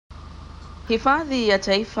Hifadhi ya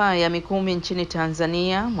Taifa ya Mikumi nchini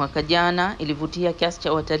Tanzania mwaka jana ilivutia kiasi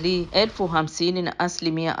cha watalii 50,000 na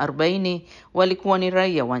 40% walikuwa ni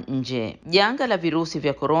raia wa nje. Janga la virusi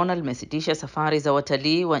vya korona limesitisha safari za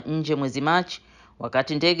watalii wa nje mwezi Machi,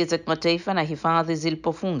 wakati ndege za kimataifa na hifadhi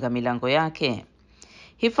zilipofunga milango yake.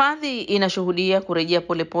 Hifadhi inashuhudia kurejea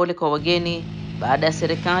polepole kwa wageni baada ya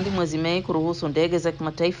serikali mwezi Mei kuruhusu ndege za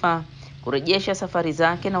kimataifa kurejesha safari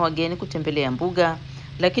zake na wageni kutembelea mbuga,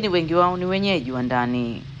 lakini wengi wao ni wenyeji wa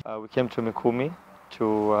ndani. We came to Mikumi to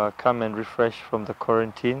come and refresh from the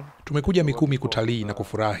quarantine. Tumekuja Mikumi kutalii na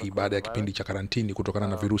kufurahi baada ya kipindi cha karantini kutokana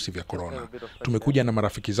na virusi vya korona. Tumekuja na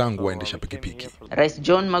marafiki zangu waendesha pikipiki. Rais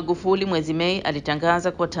John Magufuli mwezi Mei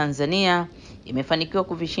alitangaza kuwa Tanzania imefanikiwa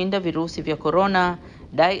kuvishinda virusi vya korona,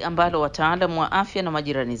 dai ambalo wataalamu wa afya na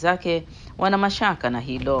majirani zake wana mashaka na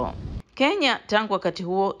hilo. Kenya tangu wakati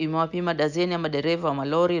huo imewapima dazeni ya madereva wa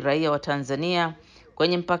malori raia wa Tanzania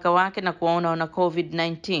kwenye mpaka wake na kuwaona wana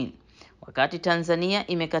COVID-19, wakati Tanzania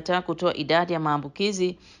imekataa kutoa idadi ya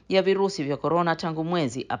maambukizi ya virusi vya korona tangu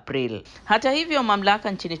mwezi April. Hata hivyo,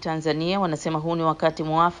 mamlaka nchini Tanzania wanasema huu ni wakati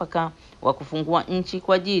muafaka wa kufungua nchi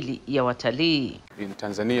kwa ajili ya watalii. In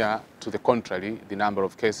Tanzania, to the contrary, the number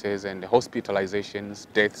of cases and hospitalizations,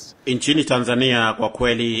 deaths. Nchini Tanzania kwa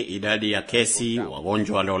kweli idadi ya kesi,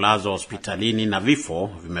 wagonjwa waliolazwa hospitalini na vifo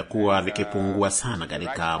vimekuwa vikipungua sana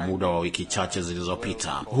katika muda wa wiki chache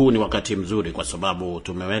zilizopita. Huu ni wakati mzuri kwa sababu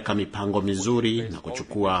tumeweka mipango mizuri na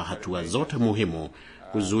kuchukua hatua zote muhimu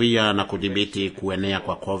kuzuia na kudhibiti kuenea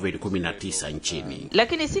kwa COVID-19 nchini.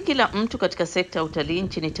 Lakini si kila mtu katika sekta ya utalii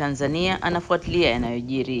nchini Tanzania anafuatilia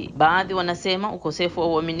yanayojiri. Baadhi wanasema ukosefu wa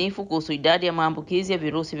uaminifu kuhusu idadi ya maambukizi ya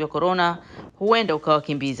virusi vya korona huenda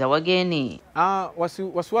ukawakimbiza wageni.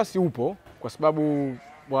 Wasiwasi upo kwa sababu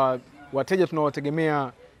wateja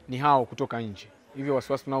tunawategemea ni hao kutoka nje. Hivyo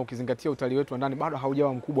wasiwasi tunao ukizingatia utalii wetu wa ndani bado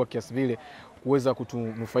haujawa mkubwa kiasi vile kuweza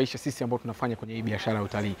kutunufaisha sisi ambao tunafanya kwenye hii biashara ya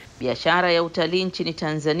utalii. Biashara ya utalii nchini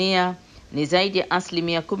Tanzania ni zaidi ya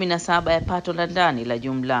 17% ya pato la ndani la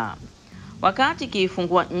jumla. Wakati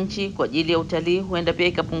ikifungua nchi kwa ajili ya utalii, huenda pia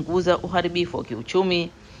ikapunguza uharibifu wa kiuchumi.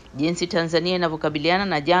 Jinsi Tanzania inavyokabiliana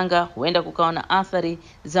na janga, huenda kukawa na athari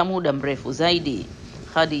za muda mrefu zaidi.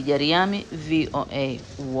 Khadija, VOA,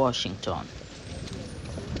 Washington.